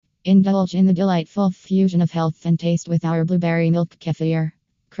Indulge in the delightful fusion of health and taste with our blueberry milk kefir.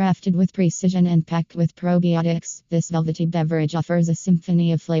 Crafted with precision and packed with probiotics, this velvety beverage offers a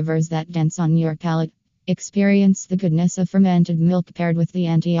symphony of flavors that dance on your palate. Experience the goodness of fermented milk paired with the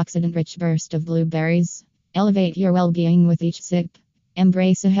antioxidant rich burst of blueberries. Elevate your well being with each sip.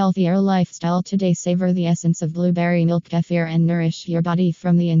 Embrace a healthier lifestyle today. Savor the essence of blueberry milk kefir and nourish your body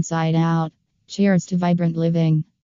from the inside out. Cheers to vibrant living.